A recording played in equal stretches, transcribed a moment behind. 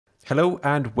Hello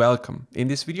and welcome. In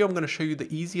this video, I'm going to show you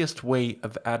the easiest way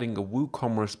of adding a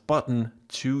WooCommerce button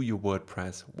to your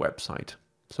WordPress website.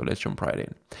 So let's jump right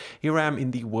in. Here I am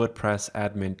in the WordPress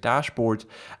admin dashboard.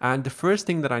 And the first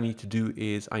thing that I need to do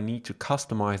is I need to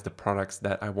customize the products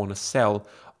that I want to sell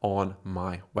on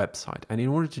my website. And in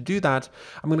order to do that,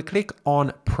 I'm going to click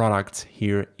on products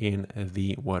here in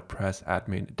the WordPress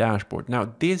admin dashboard.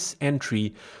 Now, this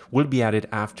entry will be added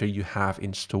after you have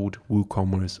installed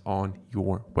WooCommerce on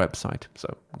your website.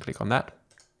 So click on that.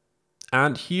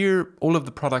 And here, all of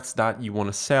the products that you want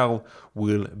to sell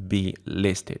will be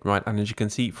listed, right? And as you can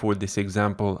see for this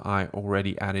example, I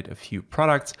already added a few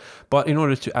products, but in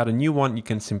order to add a new one, you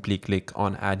can simply click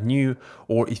on add new,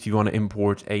 or if you want to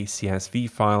import a CSV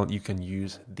file, you can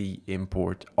use the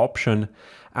import option.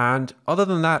 And other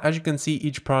than that, as you can see,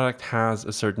 each product has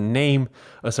a certain name,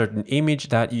 a certain image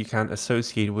that you can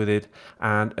associate with it,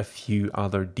 and a few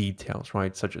other details,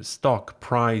 right? Such as stock,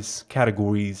 price,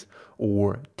 categories,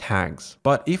 or tags.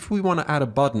 But if we want to add a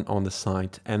button on the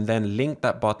site and then link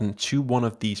that button to one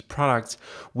of these products,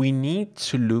 we need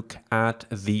to look at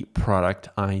the product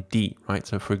ID, right?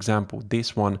 So for example,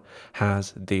 this one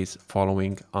has this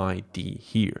following ID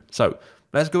here. So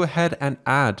let's go ahead and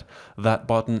add that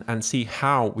button and see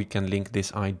how we can link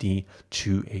this ID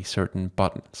to a certain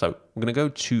button. So we're going to go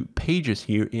to pages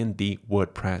here in the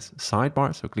WordPress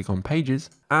sidebar. So click on pages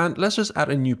and let's just add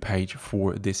a new page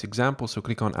for this example. So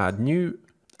click on add new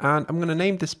and I'm going to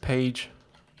name this page,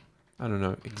 I don't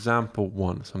know, example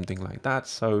 1, something like that.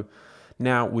 So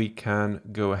now we can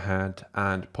go ahead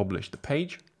and publish the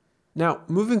page. Now,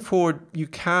 moving forward, you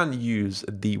can use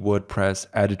the WordPress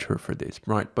editor for this,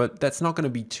 right? But that's not going to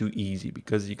be too easy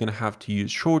because you're going to have to use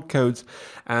shortcodes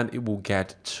and it will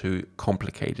get too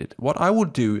complicated. What I will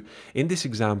do in this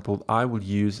example, I will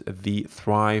use the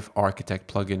Thrive Architect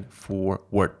plugin for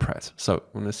WordPress. So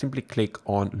I'm going to simply click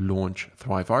on Launch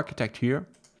Thrive Architect here.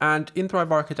 And in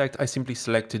Thrive Architect, I simply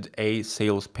selected a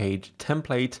sales page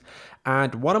template.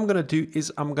 And what I'm going to do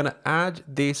is I'm going to add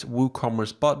this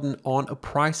WooCommerce button on a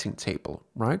pricing table,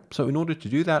 right? So in order to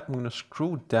do that, I'm going to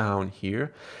scroll down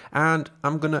here and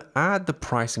I'm going to add the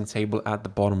pricing table at the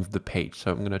bottom of the page.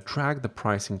 So I'm going to drag the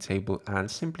pricing table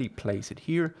and simply place it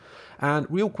here. And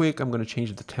real quick, I'm going to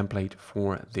change the template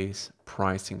for this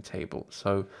pricing table.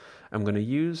 So I'm going to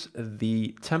use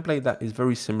the template that is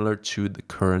very similar to the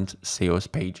current sales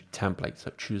page template.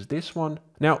 So choose this one.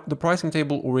 Now, the pricing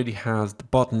table already has the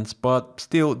buttons, but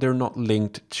still they're not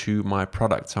linked to my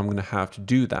product. So I'm going to have to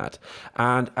do that.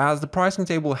 And as the pricing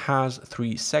table has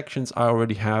 3 sections, I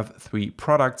already have 3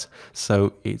 products.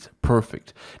 So it's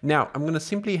perfect. Now, I'm going to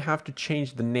simply have to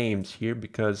change the names here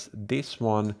because this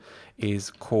one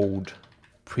is called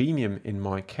Premium in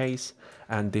my case,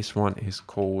 and this one is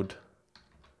called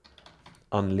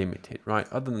Unlimited, right?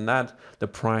 Other than that, the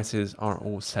prices are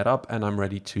all set up and I'm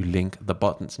ready to link the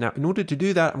buttons. Now, in order to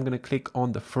do that, I'm going to click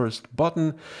on the first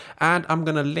button and I'm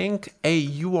going to link a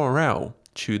URL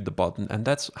to the button, and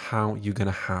that's how you're going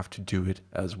to have to do it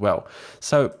as well.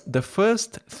 So the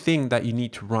first thing that you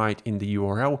need to write in the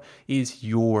URL is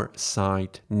your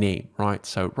site name, right?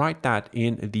 So write that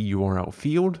in the URL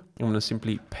field. I'm going to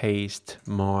simply paste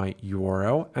my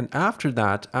URL, and after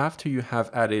that, after you have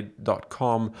added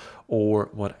 .com or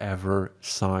whatever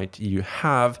site you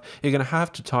have, you're going to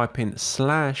have to type in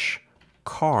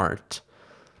 /cart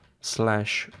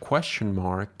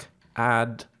 /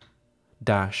 add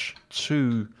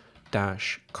 -to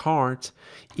 -cart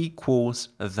equals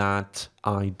that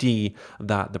ID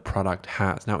that the product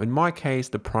has. Now, in my case,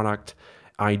 the product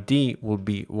ID will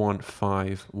be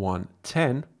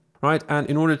 15110, right? And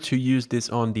in order to use this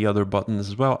on the other buttons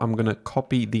as well, I'm going to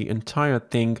copy the entire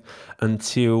thing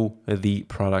until the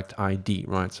product ID,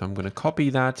 right? So I'm going to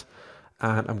copy that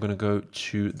and I'm going to go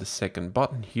to the second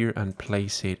button here and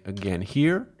place it again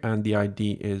here. And the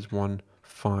ID is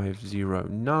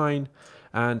 1509,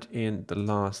 and in the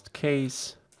last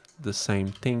case the same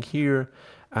thing here,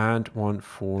 and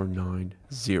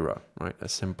 1490, right?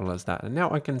 As simple as that. And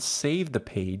now I can save the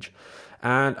page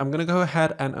and I'm going to go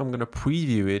ahead and I'm going to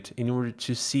preview it in order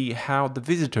to see how the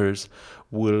visitors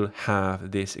will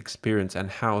have this experience and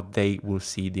how they will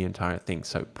see the entire thing.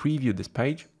 So preview this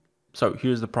page. So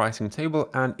here's the pricing table,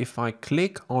 and if I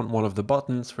click on one of the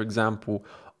buttons, for example,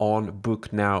 on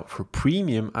Book Now for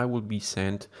Premium, I will be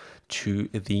sent to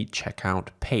the checkout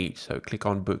page. So click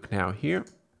on Book Now here.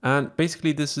 And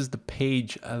basically this is the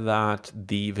page that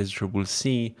the visitor will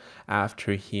see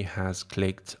after he has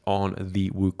clicked on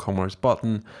the WooCommerce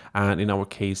button. And in our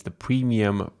case, the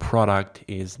premium product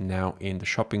is now in the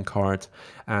shopping cart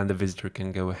and the visitor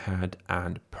can go ahead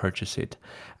and purchase it.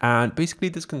 And basically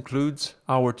this concludes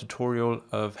our tutorial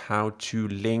of how to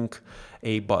link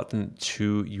a button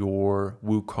to your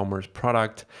WooCommerce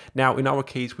product. Now, in our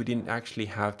case, we didn't actually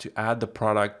have to add the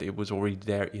product. It was already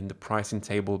there in the pricing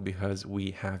table because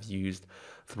we have used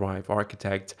Thrive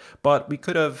Architect, but we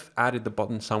could have added the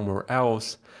button somewhere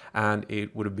else and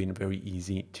it would have been very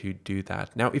easy to do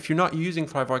that. Now, if you're not using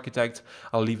Thrive Architect,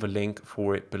 I'll leave a link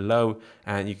for it below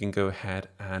and you can go ahead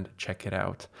and check it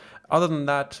out. Other than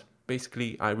that,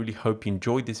 basically, I really hope you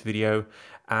enjoyed this video.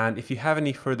 And if you have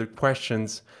any further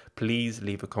questions, please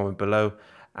leave a comment below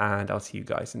and I'll see you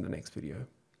guys in the next video.